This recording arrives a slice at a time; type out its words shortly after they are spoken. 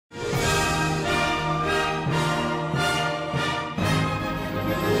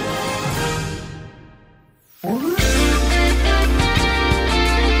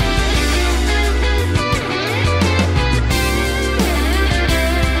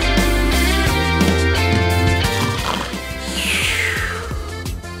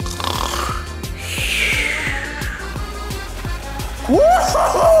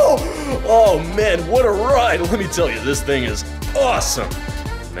what a ride! Let me tell you, this thing is awesome!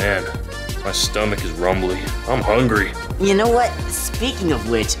 Man, my stomach is rumbly. I'm hungry. You know what? Speaking of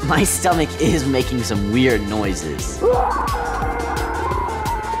which, my stomach is making some weird noises.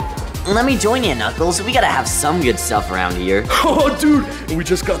 Let me join you, Knuckles. We gotta have some good stuff around here. Oh, dude, and we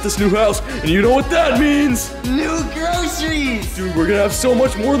just got this new house, and you know what that means? New groceries! Dude, we're gonna have so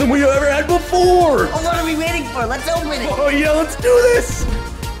much more than we ever had before! Oh, what are we waiting for? Let's open it! Oh yeah, let's do this!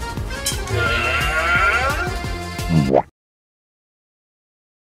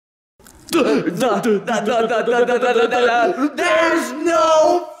 There's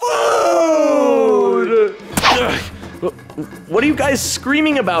no food! What are you guys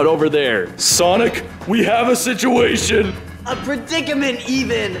screaming about over there? Sonic, we have a situation! A predicament,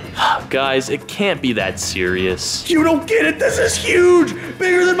 even! Guys, it can't be that serious. You don't get it! This is huge!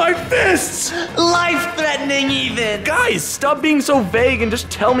 Bigger than my fists! Life-threatening, even! Guys, stop being so vague and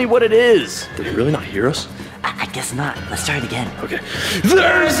just tell me what it is. Did he really not hear us? I guess not. Let's try it again. Okay.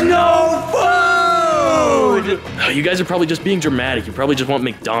 There's no food! You guys are probably just being dramatic. You probably just want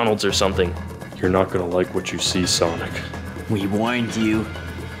McDonald's or something. You're not gonna like what you see, Sonic. We warned you.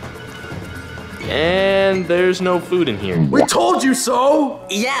 And there's no food in here. We told you so!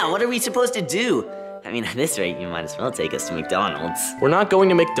 Yeah, what are we supposed to do? I mean, at this rate, you might as well take us to McDonald's. We're not going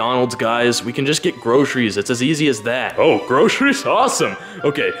to McDonald's, guys. We can just get groceries. It's as easy as that. Oh, groceries? Awesome.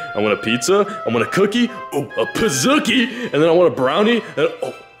 Okay, I want a pizza, I want a cookie, oh, a pizookie, and then I want a brownie, and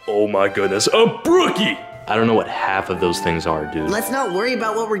oh my goodness, a brookie! I don't know what half of those things are, dude. Let's not worry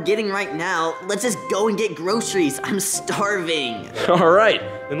about what we're getting right now. Let's just go and get groceries. I'm starving. All right,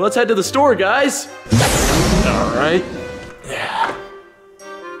 then let's head to the store, guys. All right.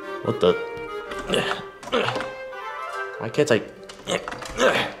 What the? Why can't I?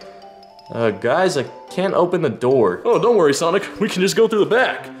 Guys, I can't open the door. Oh, don't worry, Sonic. We can just go through the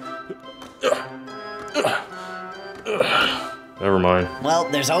back. Never mind. Well,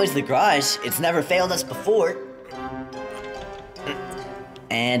 there's always the garage. It's never failed us before.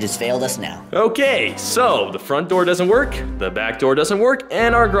 And it's failed us now. Okay, so the front door doesn't work, the back door doesn't work,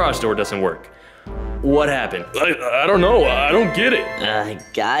 and our garage door doesn't work. What happened? I don't know. I don't get it.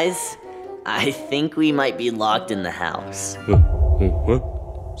 Guys, I think we might be locked in the house. What?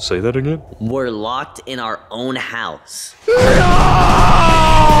 Say that again? We're locked in our own house. No!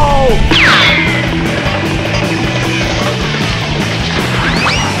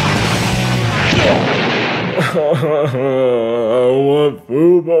 I want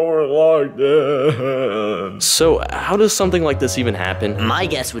food, but we're locked in. So, how does something like this even happen? My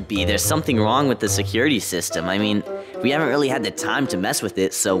guess would be there's something wrong with the security system. I mean, we haven't really had the time to mess with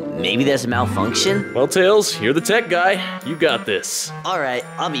it, so maybe there's a malfunction? Well, Tails, you're the tech guy. You got this. Alright,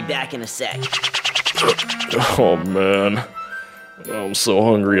 I'll be back in a sec. Oh, man. I'm so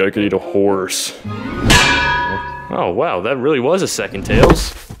hungry I could eat a horse. Oh, wow, that really was a second,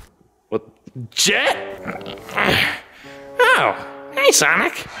 Tails. What? Jet? Oh, hey,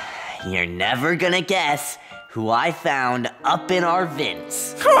 Sonic. You're never gonna guess who I found up in our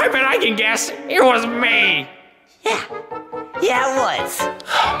vents. Oh, I bet I can guess. It was me. Yeah, it was.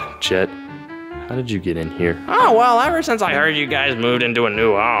 Jet, how did you get in here? Oh, well, ever since I heard you guys moved into a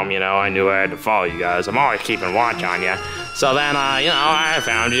new home, you know, I knew I had to follow you guys. I'm always keeping watch on you. So then, you know, I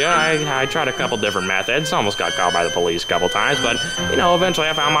found you. I tried a couple different methods. Almost got caught by the police a couple times, but, you know, eventually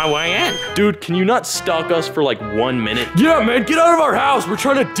I found my way in. Dude, can you not stalk us for like 1 minute? Yeah, man, get out of our house. We're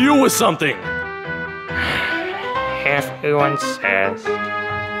trying to deal with something. Everyone says.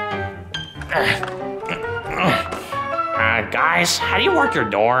 Guys, how do you work your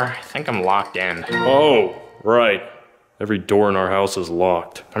door? I think I'm locked in. Oh, right. Every door in our house is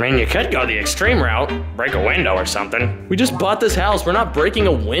locked. I mean, you could go the extreme route, break a window or something. We just bought this house. We're not breaking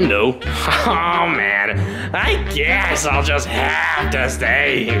a window. Oh, man. I guess I'll just have to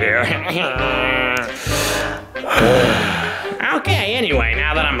stay here. Okay, anyway,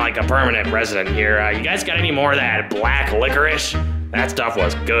 now that I'm like a permanent resident here, you guys got any more of that black licorice? That stuff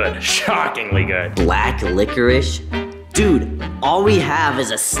was good. Shockingly good. Black licorice? Dude, all we have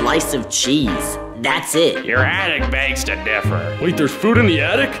is a slice of cheese. That's it. Your attic begs to differ. Wait, there's food in the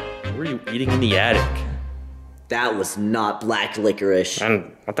attic? What were you eating in the attic? That was not black licorice.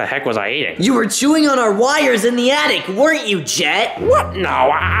 And what the heck was I eating? You were chewing on our wires in the attic, weren't you, Jet? What? No,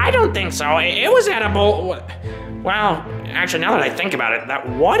 I don't think so. It was edible. Well, actually, now that I think about it, that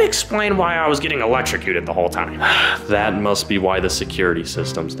would explain why I was getting electrocuted the whole time. That must be why the security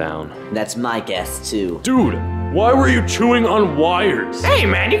system's down. That's my guess, too. Dude, Why were you chewing on wires? Hey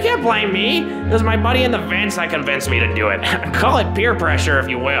man, you can't blame me. It was my buddy in the vents that convinced me to do it. Call it peer pressure if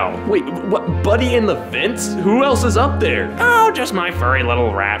you will. Wait, what? Buddy in the vents? Who else is up there? Oh, just my furry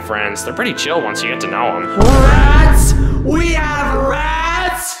little rat friends. They're pretty chill once you get to know them. Rats! We have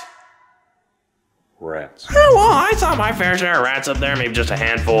rats! Rats. Oh, well, I saw my fair share of rats up there, maybe just a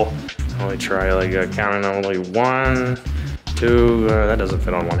handful. Let me try counting them, like 1, 2, that doesn't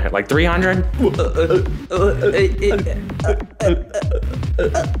fit on one head. Like 300?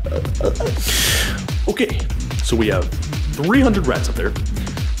 Okay, so we have 300 rats up there.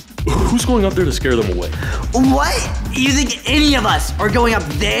 Who's going up there to scare them away? What? You think any of us are going up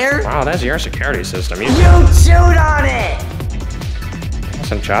there? Wow, that's your security system. You chewed on it!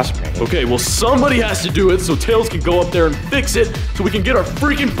 Listen, trust me. Okay, well somebody has to do it so Tails can go up there and fix it so we can get our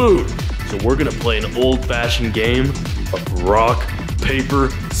freaking food. So we're gonna play an old-fashioned game of rock, paper,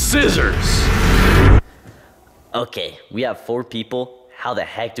 scissors. Okay, we have 4 people. How the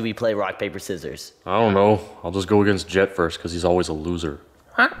heck do we play rock, paper, scissors? I don't know. I'll just go against Jet first because he's always a loser.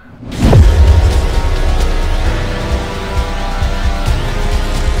 Huh?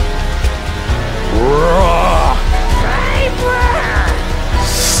 Rock, paper,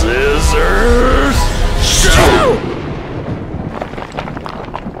 scissors, shoot!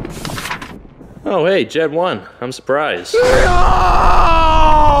 Oh, hey, Jet won. I'm surprised. No!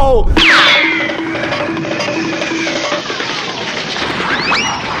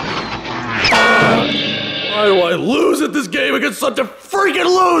 Why do I lose at this game against such a freaking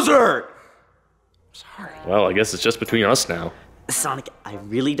loser? Sorry. Well, I guess it's just between us now. Sonic, I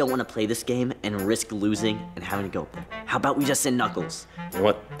really don't want to play this game and risk losing and having to go up there. How about we just send Knuckles? You know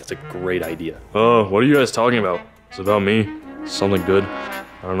what? That's a great idea. What are you guys talking about? It's about me? Something good?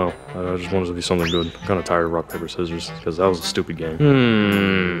 I don't know. I just wanted it to be something good. I'm kind of tired of rock, paper, scissors, because that was a stupid game.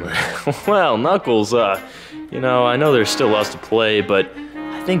 Well, Knuckles, you know, I know there's still lots to play, but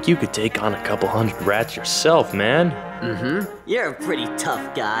I think you could take on a couple hundred rats yourself, man. Mm-hmm. You're a pretty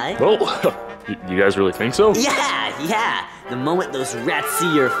tough guy. Oh, you guys really think so? Yeah. The moment those rats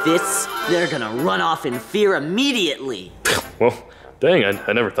see your fists, they're gonna run off in fear immediately. Well, dang,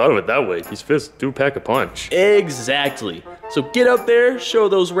 I never thought of it that way. These fists do pack a punch. Exactly. So get up there, show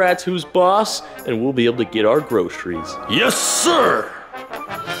those rats who's boss, and we'll be able to get our groceries. Yes, sir!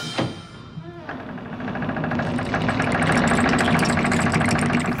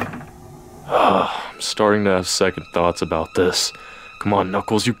 I'm starting to have second thoughts about this. Come on,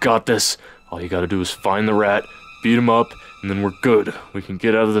 Knuckles, you got this. All you gotta do is find the rat, beat him up, and then we're good. We can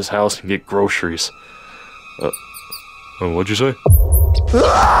get out of this house and get groceries. What'd you say?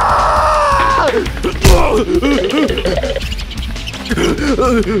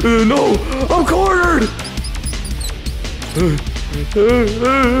 No! I'm cornered!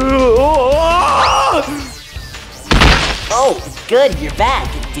 Oh, good, you're back.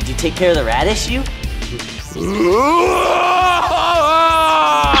 Did you take care of the rat issue?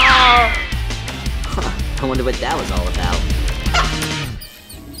 I wonder what that was all about.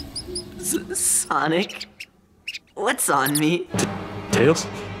 Sonic? What's on me? Tails,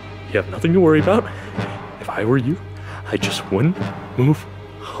 you have nothing to worry about. If I were you, I just wouldn't move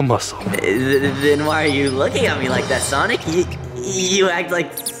a muscle. Then why are you looking at me like that, Sonic? You act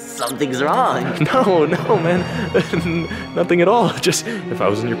like something's wrong. No, man. Nothing at all. Just, if I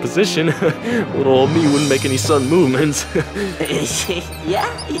was in your position, little old me wouldn't make any sudden movements. Yeah?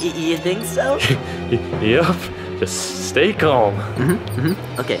 You think so? Yep. Just stay calm.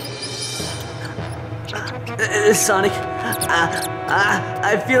 Okay. Sonic,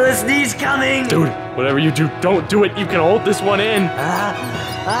 I feel a sneeze coming. Dude, whatever you do, don't do it. You can hold this one in. Wow,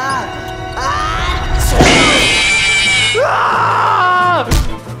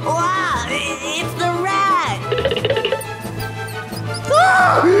 it's the rat.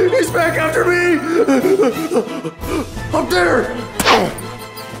 He's back after me. Up there.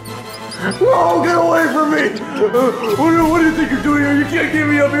 Oh, get away from me. What do you think you're doing here? You can't get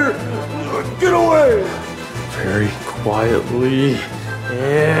me up here. Get away. Very quietly,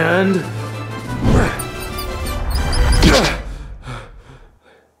 and...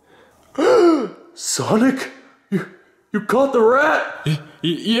 Sonic? You caught the rat?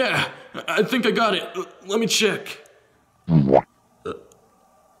 Yeah, I think I got it. Let me check.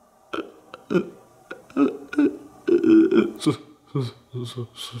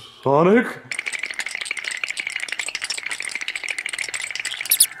 Sonic?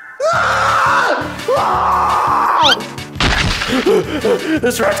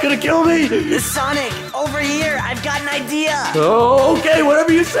 This rat's gonna kill me! Sonic, over here! I've got an idea! Oh, okay,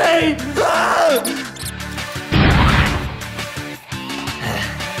 whatever you say!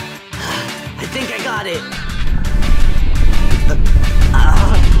 I think I got it.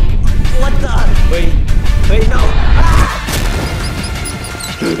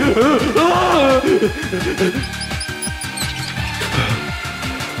 Alright,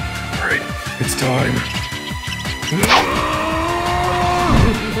 it's time.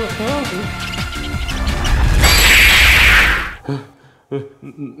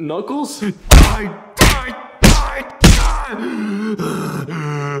 Knuckles? Die!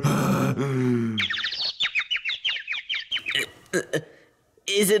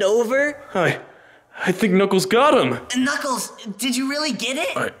 Is it over? I think Knuckles got him. Knuckles, did you really get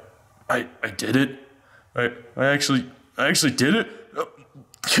it? I did it. I actually did it.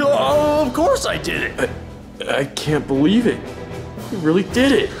 Oh, of course I did it. I can't believe it. You really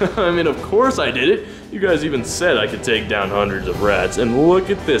did it. I mean, of course I did it. You guys even said I could take down hundreds of rats, and look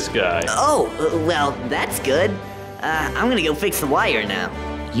at this guy. Oh, well, that's good. I'm gonna go fix the wire now.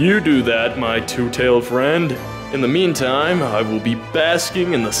 You do that, my two-tailed friend. In the meantime, I will be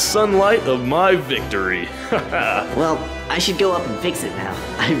basking in the sunlight of my victory. Well, I should go up and fix it now.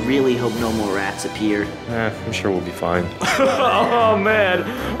 I really hope no more rats appear. I'm sure we'll be fine. Oh man,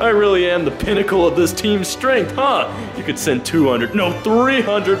 I really am the pinnacle of this team's strength, huh? You could send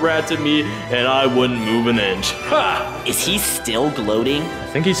 300 rats at me and I wouldn't move an inch. Ha! Is he still gloating? I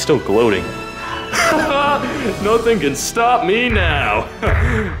think he's still gloating. Nothing can stop me now.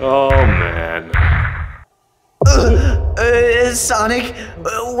 Oh man. Sonic,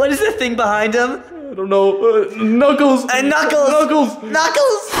 what is the thing behind him? I don't know. Knuckles! Knuckles!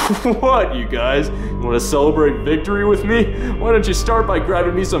 What, you guys? You want to celebrate victory with me? Why don't you start by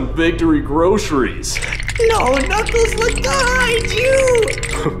grabbing me some victory groceries? No, Knuckles, look behind you!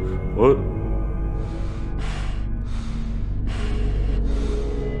 What?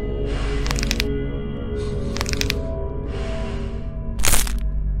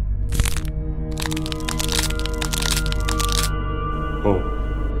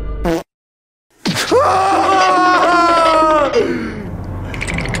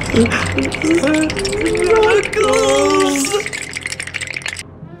 Knuckles!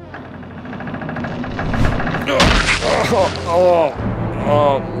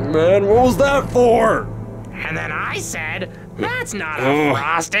 Oh, man, what was that for? And then I said, that's not a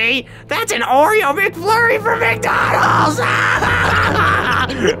Frosty, that's an Oreo McFlurry for McDonald's!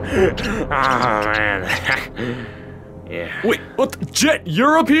 Oh, man. Yeah. Wait, what? Jet,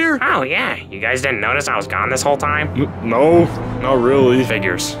 you're up here? Oh, yeah. You guys didn't notice I was gone this whole time? No, not really.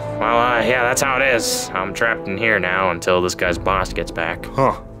 Figures. Well, yeah, that's how it is. I'm trapped in here now until this guy's boss gets back.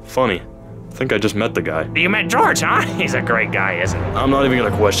 Huh, funny. I think I just met the guy. You met George, huh? He's a great guy, isn't he? I'm not even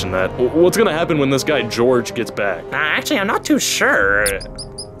gonna question that. What's gonna happen when this guy George gets back? Actually, I'm not too sure.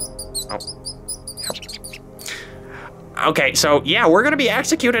 Oh. Okay, so yeah, we're gonna be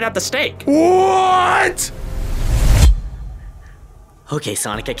executed at the stake. What? Okay,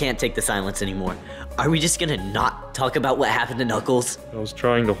 Sonic, I can't take the silence anymore. Are we just gonna not talk about what happened to Knuckles? I was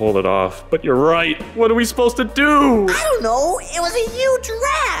trying to hold it off, but you're right. What are we supposed to do? I don't know. It was a huge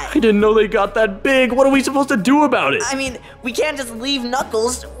rat. I didn't know they got that big. What are we supposed to do about it? I mean, we can't just leave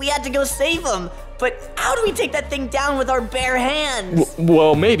Knuckles. We had to go save him. But how do we take that thing down with our bare hands?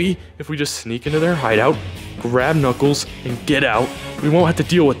 Well, maybe if we just sneak into their hideout, grab Knuckles, and get out, we won't have to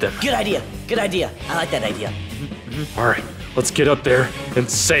deal with them. Good idea. Good idea. I like that idea. All right, let's get up there and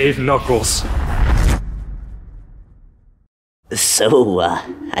save Knuckles. So,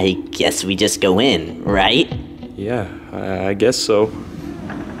 I guess we just go in, right? Yeah, I guess so.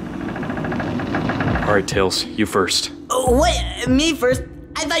 All right, Tails, you first. What? Me first?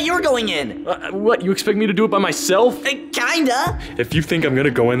 I thought you were going in. What, you expect me to do it by myself? Kinda. If you think I'm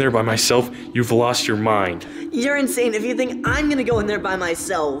gonna go in there by myself, you've lost your mind. You're insane if you think I'm gonna go in there by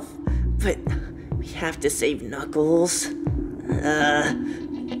myself. But we have to save Knuckles.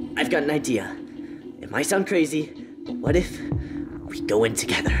 I've got an idea. It might sound crazy, but what if we go in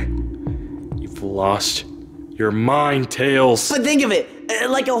together? You've lost your mind, Tails. But think of it,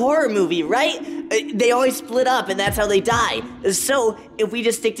 like a horror movie, right? They always split up and that's how they die. So, if we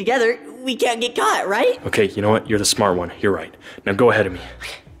just stick together, we can't get caught, right? Okay, you know what? You're the smart one. You're right. Now go ahead of me.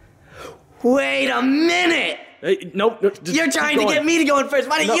 Wait a minute! Hey, no, You're trying to get me to go in first.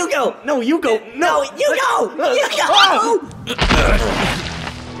 Why don't you go? No, you go. No, you go! You go!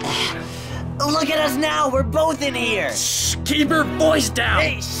 Look at us now. We're both in here. Shh, keep your voice down.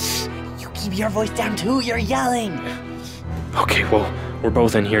 Hey, shh. You keep your voice down too. You're yelling. Okay, well, we're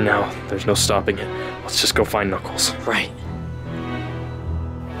both in here now. There's no stopping it. Let's just go find Knuckles. Right.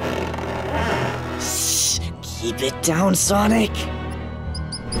 Shh. Keep it down, Sonic.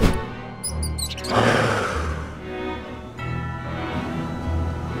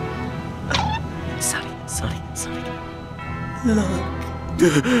 Sonic. Look.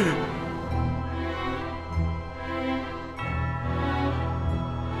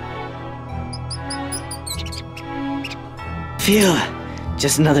 Phew,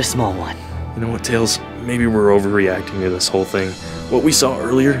 just another small one. You know what, Tails? Maybe we're overreacting to this whole thing. What we saw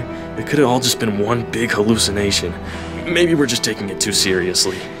earlier, it could have all just been one big hallucination. Maybe we're just taking it too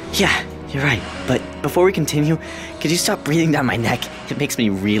seriously. Yeah, you're right. But before we continue, could you stop breathing down my neck? It makes me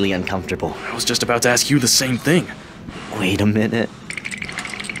really uncomfortable. I was just about to ask you the same thing. Wait a minute.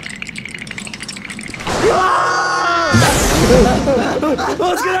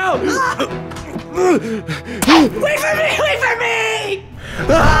 Let's get out! Wait for me! Wait for me!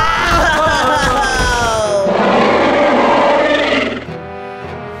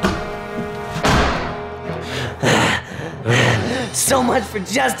 So much for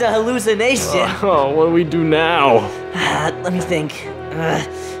just a hallucination. Oh, what do we do now? Let me think.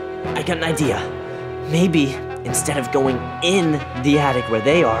 I got an idea. Maybe instead of going in the attic where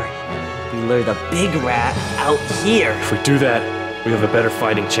they are, we lure the big rat out here. If we do that, we have a better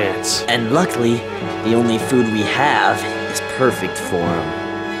fighting chance. And luckily, the only food we have is perfect for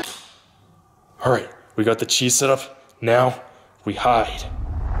him. Alright, we got the cheese set up. Now, we hide.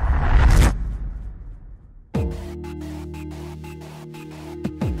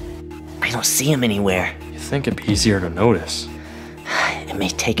 I don't see him anywhere. You think it'd be easier to notice? It may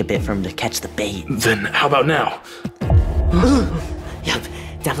take a bit for him to catch the bait. Then how about now? Yep,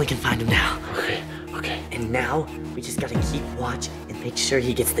 definitely can find him now. Okay. And now, we just gotta keep watch and make sure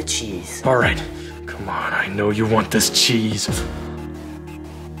he gets the cheese. Alright, come on, I know you want this cheese.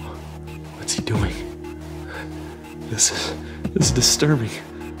 What's he doing? This is disturbing.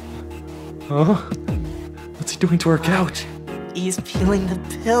 Huh? What's he doing to our couch? He's peeling the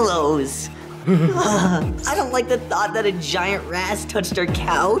pillows. I don't like the thought that a giant rat has touched our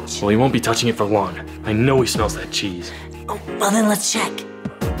couch. Well, he won't be touching it for long. I know he smells that cheese. Oh, well then let's check.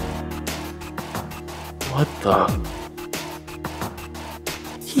 What the?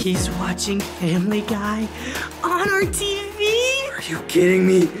 He's watching Family Guy on our TV. Are you kidding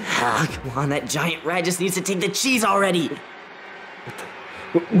me? Ah, come on, that giant rat just needs to take the cheese already.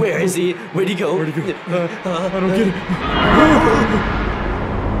 Where is he? Where'd he go? I don't get it.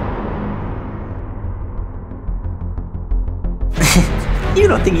 You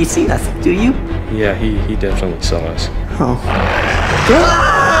don't think he's seen us, do you? Yeah, he definitely saw us. Oh.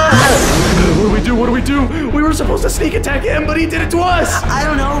 What do we do? We were supposed to sneak attack him, but he did it to us! I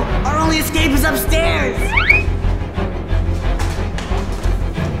don't know. Our only escape is upstairs.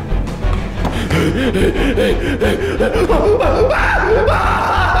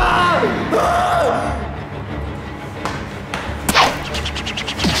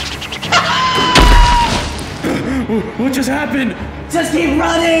 What just happened? Just keep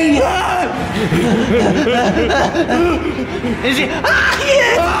running! Is he?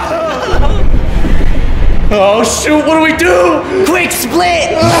 Oh shoot, what do we do? Quick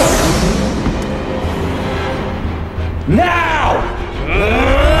split! Now!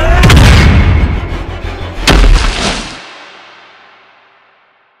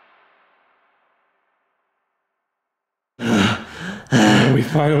 We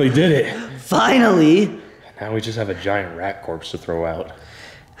finally did it. Finally! Now we just have a giant rat corpse to throw out.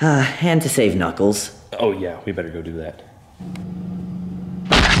 And to save Knuckles. Oh yeah, we better go do that.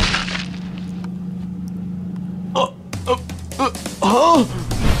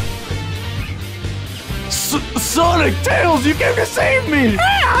 Sonic, Tails, you came to save me!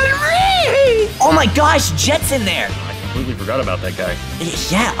 Oh my gosh, Jet's in there! I completely forgot about that guy.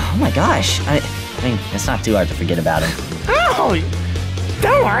 Yeah, oh my gosh. I mean, it's not too hard to forget about him. Oh,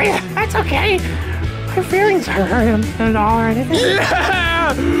 don't worry, that's okay. My feelings are hurt and all or anything.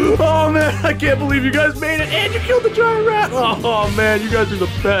 Yeah! Oh man, I can't believe you guys made it and you killed the giant rat! Oh man, you guys are the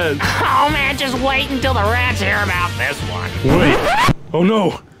best. Oh man, just wait until the rats hear about this one. Wait. Oh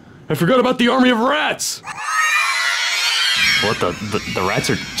no, I forgot about the army of rats! What, the rats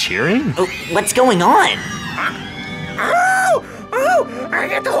are cheering? Oh, what's going on? Oh, I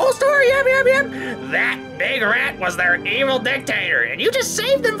get the whole story, yum. That big rat was their evil dictator, and you just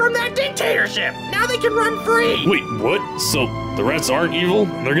saved them from that dictatorship. Now they can run free. Wait, what? So the rats aren't evil?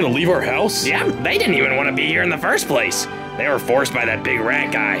 They're gonna leave our house? Yeah, they didn't even want to be here in the first place. They were forced by that big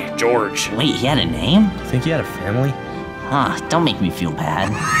rat guy, George. Wait, he had a name? Think he had a family? Huh, don't make me feel bad.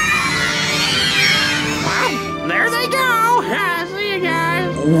 Well, there they go. See you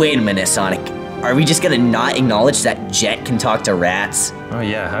guys. Wait a minute, Sonic. Are we just gonna not acknowledge that Jet can talk to rats? Oh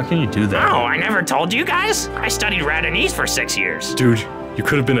yeah, how can you do that? Oh, I never told you guys? I studied Ratanese for 6 years. Dude, you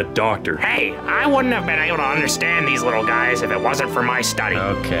could have been a doctor. Hey, I wouldn't have been able to understand these little guys if it wasn't for my study.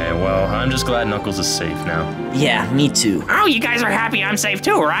 Okay, well, I'm just glad Knuckles is safe now. Yeah, me too. Oh, you guys are happy I'm safe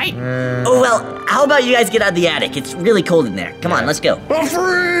too, right? Oh, well, how about you guys get out of the attic? It's really cold in there. Come on, let's go. I'm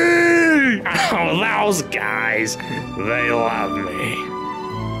free! Oh, those guys. They love me.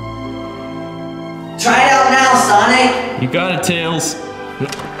 Try it out now, Sonic. You got it, Tails.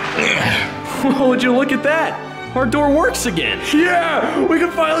 Would you look at that? Our door works again. Yeah, we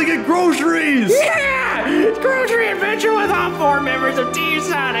can finally get groceries. Yeah! It's grocery adventure with all 4 members of Team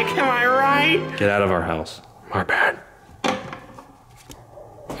Sonic, am I right? Get out of our house. My bad.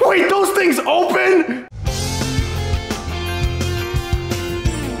 Wait, those things open?